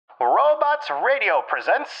Robots Radio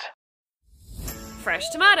presents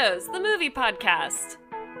Fresh Tomatoes, the movie podcast.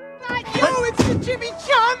 Not you, it's the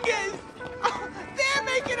Chimichangas! Oh, they're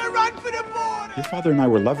making a run for the border! Your father and I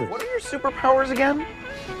were lovers. What are your superpowers again?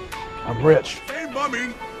 I'm rich. Hey,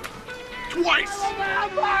 Mummy! Twice!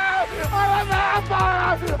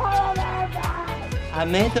 I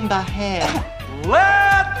made them by hand.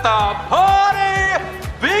 Let the party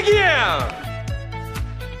begin!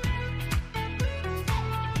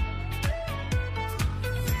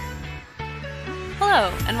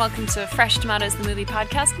 Hello, and welcome to Fresh Tomatoes, the movie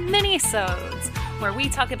podcast mini-sodes, where we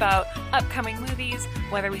talk about upcoming movies,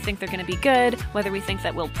 whether we think they're going to be good, whether we think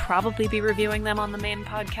that we'll probably be reviewing them on the main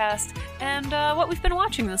podcast, and what we've been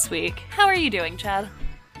watching this week. How are you doing, Chad?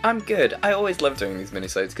 I'm good. I always love doing these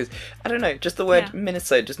minisodes because, I don't know, just the word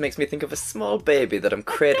minisode just makes me think of a small baby that I'm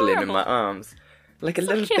cradling in my arms. Like a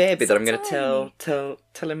little cute, baby so that I'm going tiny. to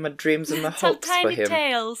tell him my dreams and my Some hopes for tiny him.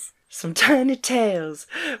 tales. Some tiny tales.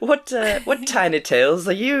 What tiny tales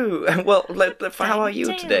are you? Well, how are you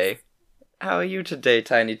tales. today? How are you today,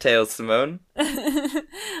 Tiny Tales, Simone? I'm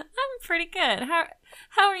pretty good.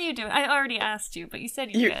 How are you doing? I already asked you, but you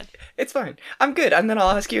said you're good. It's fine. I'm good, and then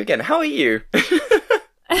I'll ask you again. How are you?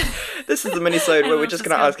 This is the minisode where we're just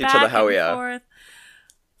going to ask each other how we are.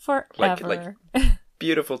 Forever. Like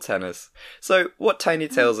beautiful tennis. So, what tiny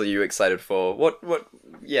tales are you excited for?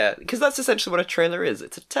 Yeah, because that's essentially what a trailer is.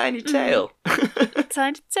 It's a tiny tale.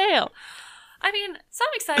 Tiny tale. I mean, so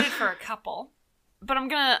I'm excited for a couple, but I'm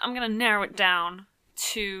gonna narrow it down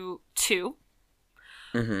to two.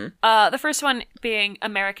 Mm-hmm. The first one being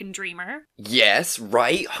American Dreamer. Yes,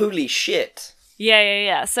 right? Holy shit.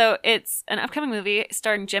 Yeah. So it's an upcoming movie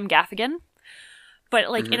starring Jim Gaffigan, but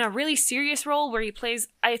like in a really serious role where he plays,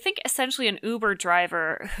 I think, essentially an Uber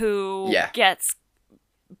driver who gets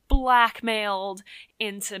blackmailed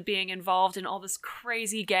into being involved in all this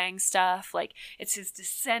crazy gang stuff. Like, it's his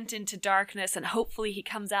descent into darkness, and hopefully he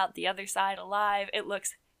comes out the other side alive. It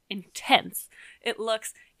looks intense. It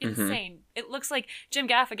looks insane. It looks like Jim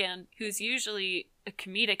Gaffigan, who's usually a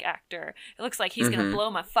comedic actor, it looks like he's gonna blow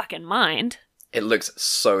my fucking mind. It looks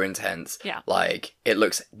so intense. Yeah. Like, it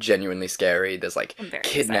looks genuinely scary. There's, like, I'm very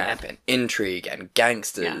kidnap excited. and intrigue and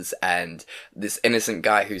gangsters and this innocent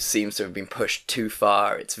guy who seems to have been pushed too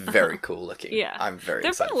far. It's very cool looking. Yeah. I'm very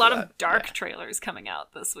There've excited been a lot for of that. dark trailers coming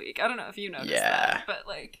out this week. I don't know if you noticed that, but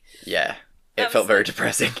like... Yeah. I It was felt very like-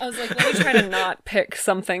 depressing. I was like, let me try to not pick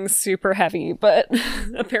something super heavy, but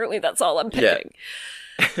apparently that's all I'm picking.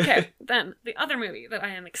 Okay, then the other movie that I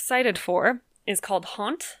am excited for is called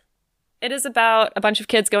Haunt. It is about a bunch of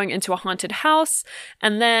kids going into a haunted house,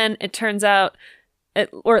 and then it turns out,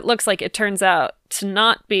 it looks like it turns out to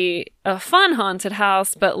not be a fun haunted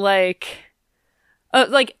house, but like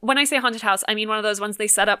when I say haunted house, I mean one of those ones they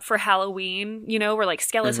set up for Halloween, you know, where like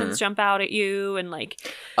skeletons jump out at you and like,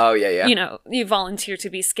 Oh, yeah. you know, you volunteer to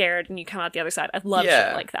be scared and you come out the other side. I love Yeah.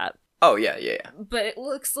 shit like that. Oh, yeah. But it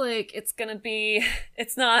looks like it's gonna be,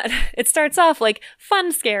 it's not, it starts off like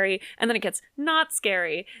fun scary, and then it gets not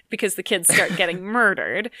scary because the kids start getting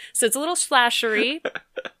murdered. So it's a little slashery,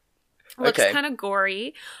 looks Okay. kind of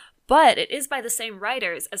gory, but it is by the same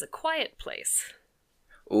writers as A Quiet Place.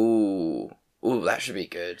 Ooh, that should be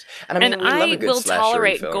good. And I mean, And we love I a good will slashery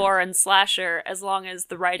tolerate film. gore and slasher as long as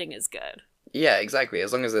the writing is good. Yeah, exactly.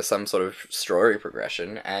 As long as there's some sort of story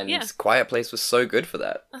progression, and Yeah. Quiet Place was so good for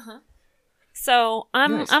that. So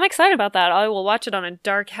Nice. I'm excited about that. I will watch it on a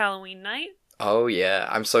dark Halloween night. Oh yeah,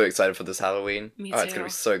 I'm so excited for this Halloween. Me Oh, it's too. gonna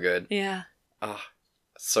be so good. Yeah. Oh,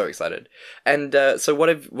 so excited. And so what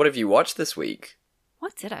have you watched this week?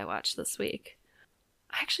 What did I watch this week?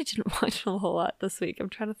 I actually didn't watch a whole lot this week. I'm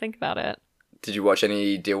trying to think about it. Did you watch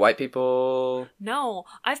any Dear White People? No,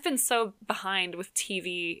 I've been so behind with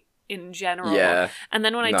TV in general. Yeah. And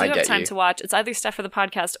then when I No, do I have get time you. to watch, it's either stuff for the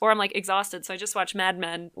podcast or I'm like exhausted, so I just watch Mad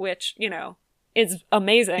Men, which, you know, is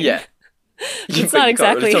amazing. Yeah. It's But not you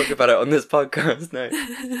can't really exactly talk about it on this podcast, no.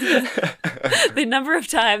 the number of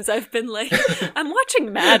times I've been like, I'm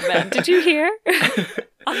watching Mad Men. Did you hear?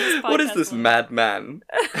 On this What is podcast this one. mad man?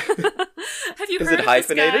 Have you Is heard it of this guy,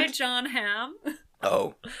 hyphenated? John Hamm?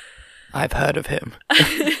 Oh. I've heard of him.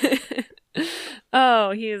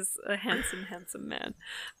 Oh, he is a handsome man.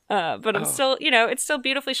 But I'm still, you know, it's still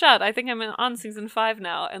beautifully shot. I think I'm on season 5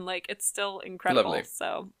 now, and like it's still incredible. Lovely.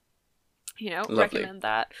 So, you know, Lovely. recommend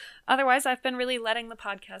that. Otherwise, I've been really letting the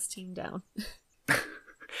podcast team down.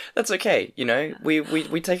 That's okay, you know, we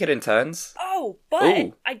take it in turns. Oh, but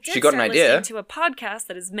Ooh, I did she got an start idea. listening to a podcast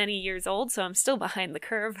that is many years old, so I'm still behind the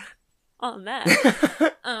curve on that.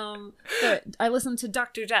 But I listened to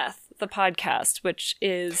Dr. Death, the podcast, which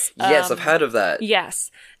is Yes, I've heard of that.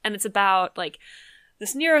 Yes, and it's about like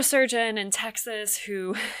this neurosurgeon in Texas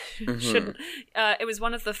who shouldn't. It was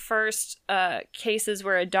one of the first cases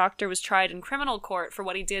where a doctor was tried in criminal court for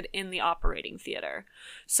what he did in the operating theater.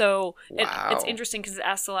 So it's interesting because it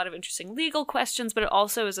asks a lot of interesting legal questions, but it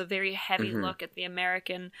also is a very heavy look at the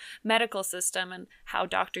American medical system and how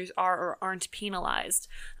doctors are or aren't penalized.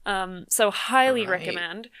 So highly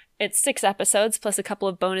recommend. It's 6 episodes plus a couple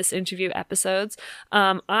of bonus interview episodes.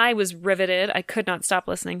 I was riveted. I could not stop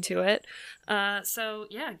listening to it. So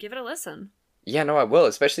yeah, give it a listen. Yeah, no, I will,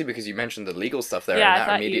 especially because you mentioned the legal stuff there, and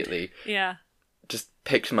that immediately just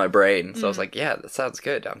picked my brain. So I was like, yeah, that sounds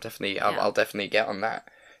good. I'll definitely get on that.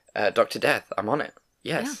 Dr. Death, I'm on it.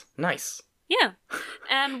 Yes, nice. Yeah.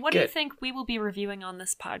 And what do you think we will be reviewing on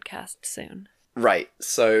this podcast soon? Right,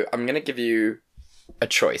 so I'm going to give you a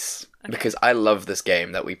choice, because I love this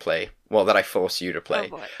game that we play. Well, that I force you to play.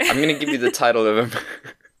 Oh boy. I'm going to give you the title of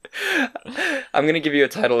I'm going to give you a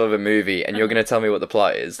title of a movie, and you're going to tell me what the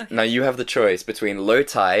plot is. Okay. Now, you have the choice between Low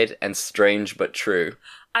Tide and Strange But True.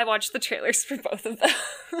 I watched the trailers for both of them.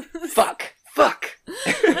 Fuck!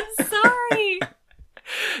 I'm sorry!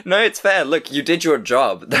 No, it's fair. Look, you did your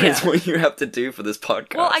job. That is what you have to do for this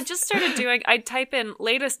podcast. Well, I just started I type in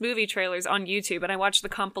latest movie trailers on YouTube, and I watch the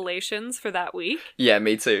compilations for that week. Yeah,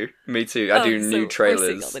 me too. I do new trailers. We're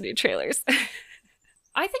seeing all the new trailers.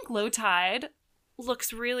 I think Low Tide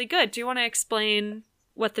looks really good. Do you want to explain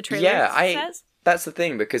what the trailer says? That's the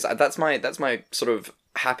thing, because that's my sort of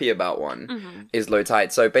happy about one is Low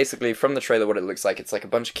Tide. So basically from the trailer, what it looks like, it's like a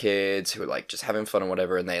bunch of kids who are like just having fun or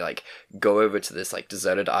whatever, and they like go over to this like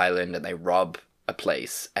deserted island and they rob a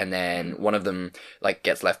place, and then one of them like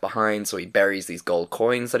gets left behind, so he buries these gold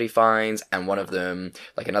coins that he finds, and one of them,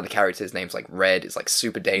 like another character's name's like Red, is like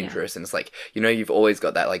super dangerous, and it's like, you know, you've always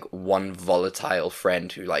got that like one volatile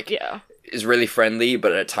friend who like is really friendly,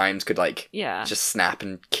 but at times could like just snap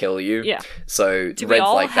and kill you. Yeah. So do Red's we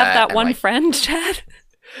all like have that one like, friend, Chad?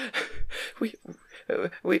 we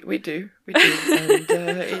do, and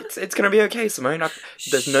it's gonna be okay, Simone.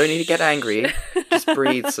 There's no need to get angry. Just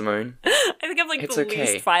breathe, Simone. I think I'm like the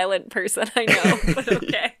least violent person I know, but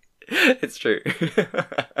okay. It's true.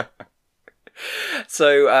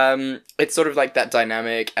 So it's sort of like that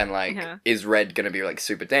dynamic, and like, is Red gonna be like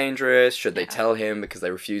super dangerous? Should they tell him, because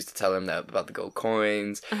they refuse to tell him about the gold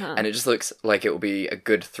coins? And it just looks like it will be a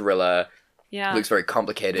good thriller. Yeah, it looks very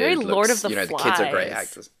complicated. Very Lord of the Flies. The kids are great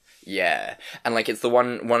actors. Yeah, and like it's the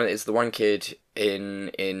one kid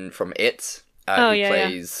in from It who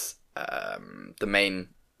plays the main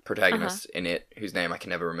protagonist in It, whose name I can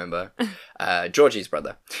never remember, Georgie's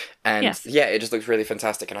brother, and it just looks really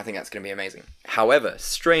fantastic, and I think that's going to be amazing. However,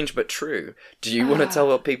 Strange But True, do you want to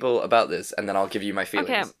tell people about this, and then I'll give you my feelings?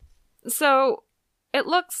 Okay, so it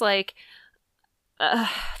looks like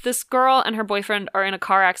this girl and her boyfriend are in a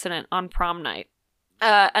car accident on prom night.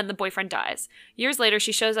 And the boyfriend dies. Years later,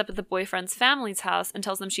 she shows up at the boyfriend's family's house and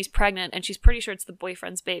tells them she's pregnant, and she's pretty sure it's the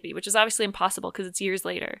boyfriend's baby, which is obviously impossible because it's years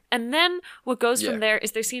later. And then what goes from there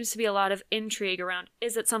is there seems to be a lot of intrigue around,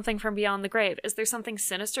 is it something from beyond the grave? Is there something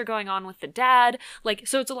sinister going on with the dad? Like,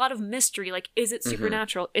 so it's a lot of mystery. Like, is it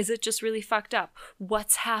supernatural? Is it just really fucked up?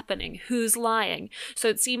 What's happening? Who's lying? So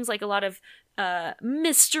it seems like a lot of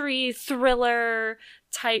mystery, thriller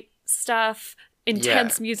type stuff,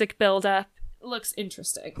 intense music build-up. Looks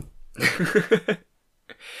interesting.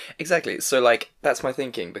 Exactly. So like that's my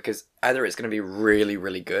thinking, because either it's going to be really,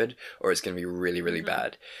 really good, or it's going to be really, really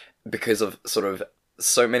bad, because of sort of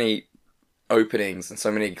so many openings and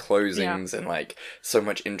so many closings and like so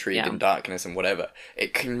much intrigue and darkness and whatever.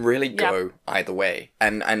 It can really go either way,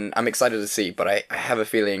 and I'm excited to see, but I have a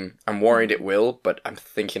feeling, I'm worried it will, but I'm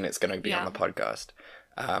thinking it's going to be on the podcast,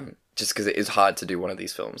 just because it is hard to do one of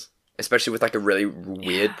these films. Especially with like a really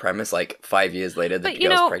weird premise, like 5 years later that the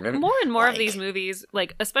girl's pregnant. More and more of these movies,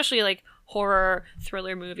 like especially like horror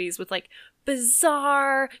thriller movies with like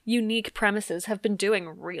bizarre, unique premises, have been doing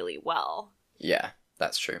really well. Yeah,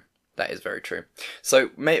 that's true. That is very true. So,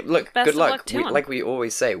 look, good luck. Like we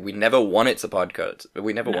always say, we never want it to podcast.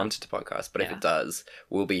 We never wanted to podcast, but if it does,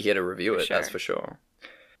 we'll be here to review it. That's for sure.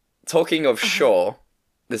 Talking of sure,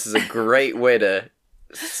 this is a great way to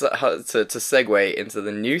segue into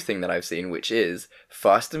the new thing that I've seen, which is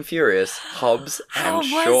Fast and Furious, Hobbs and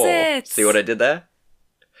Shaw. How was it? See what I did there?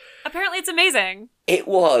 Apparently it's amazing. It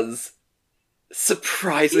was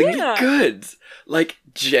surprisingly good. Like,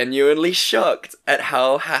 genuinely shocked at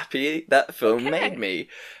how happy that film made me.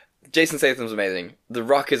 Jason Statham's amazing. The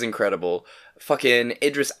Rock is incredible. Fucking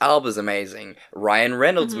Idris Elba's amazing. Ryan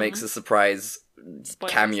Reynolds makes a surprise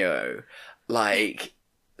cameo. Like...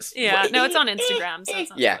 Yeah, no, it's on Instagram, so it's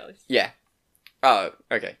not yeah. Oh,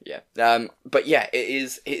 okay, yeah. But yeah,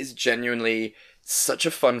 it is genuinely such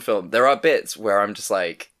a fun film. There are bits where I'm just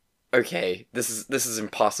like, okay, this is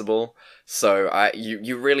impossible. So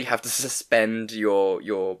you really have to suspend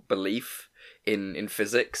your belief in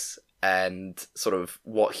physics and sort of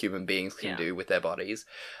what human beings can do with their bodies.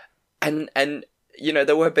 And you know,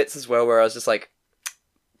 there were bits as well where I was just like,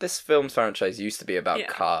 this film franchise used to be about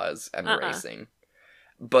cars and racing.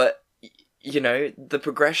 But, you know, the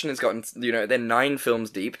progression has gotten, you know, they're 9 films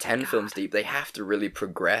deep, 10 films deep. They have to really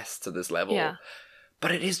progress to this level. Yeah.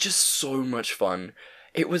 But it is just so much fun.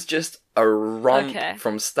 It was just a romp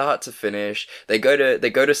from start to finish. They go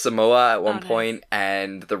to Samoa at one point,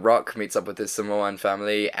 and The Rock meets up with his Samoan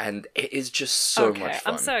family, and it is just so much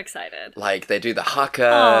fun. I'm so excited. Like, they do the haka.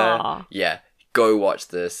 Aww. Yeah, go watch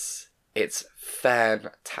this. It's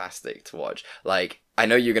fantastic to watch. Like, I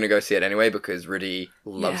know you're gonna go see it anyway because Rudy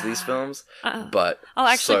loves these films, but I'll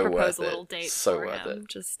actually so propose worth a little it. date So for worth him, it.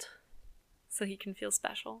 just so he can feel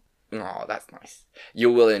special. Oh, that's nice.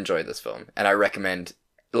 You will enjoy this film, and I recommend,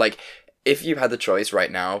 like, if you had the choice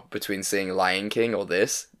right now between seeing Lion King or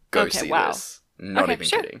this, go see this. Not even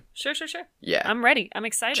kidding. Sure. Yeah. I'm ready. I'm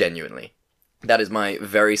excited. Genuinely. That is my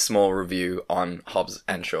very small review on Hobbs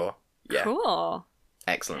and Shaw. Yeah. Cool.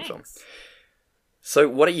 Excellent film. So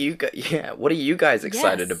what are you guys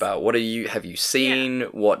excited about? Have you seen?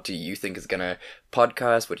 What do you think is gonna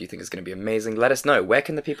podcast? What do you think is gonna be amazing? Let us know. Where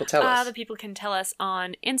can the people tell us? The people can tell us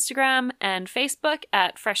on Instagram and Facebook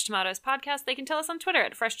at Fresh Tomatoes Podcast. They can tell us on Twitter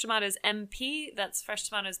at Fresh Tomatoes MP. That's Fresh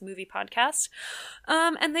Tomatoes Movie Podcast.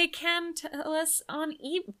 And they can tell us on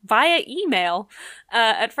via email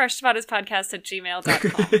at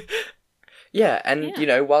freshtomatoespodcast@gmail.com. Yeah, and you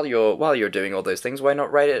know, while you're doing all those things, why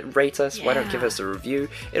not rate us? Why not give us a review?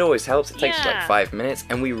 It always helps. It takes like 5 minutes,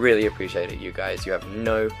 and we really appreciate it, you guys. You have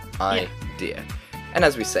no idea. And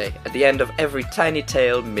as we say at the end of every Tiny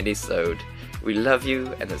Tale mini-sode, we love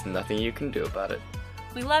you, and there's nothing you can do about it.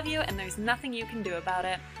 We love you, and there's nothing you can do about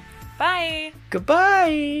it. Bye.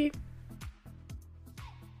 Goodbye.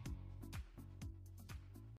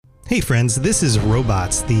 Hey friends, this is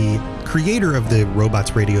Robots, the creator of the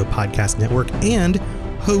Robots Radio Podcast Network and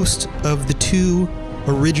host of the 2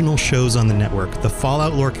 original shows on the network, the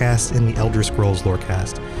Fallout Lorecast and the Elder Scrolls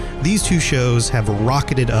Lorecast. These 2 shows have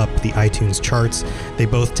rocketed up the iTunes charts. They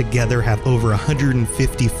both together have over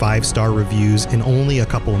 150 5-star reviews in only a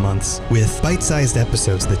couple of months, with bite-sized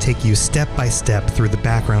episodes that take you step by step through the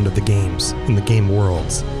background of the games and the game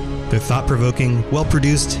worlds. They're thought-provoking,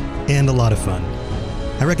 well-produced, and a lot of fun.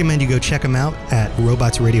 I recommend you go check them out at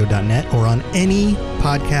robotsradio.net or on any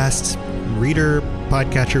podcast reader,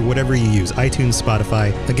 podcatcher, whatever you use, iTunes,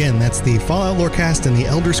 Spotify. Again, that's the Fallout Lorecast and the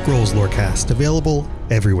Elder Scrolls Lorecast, available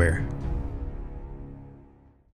everywhere.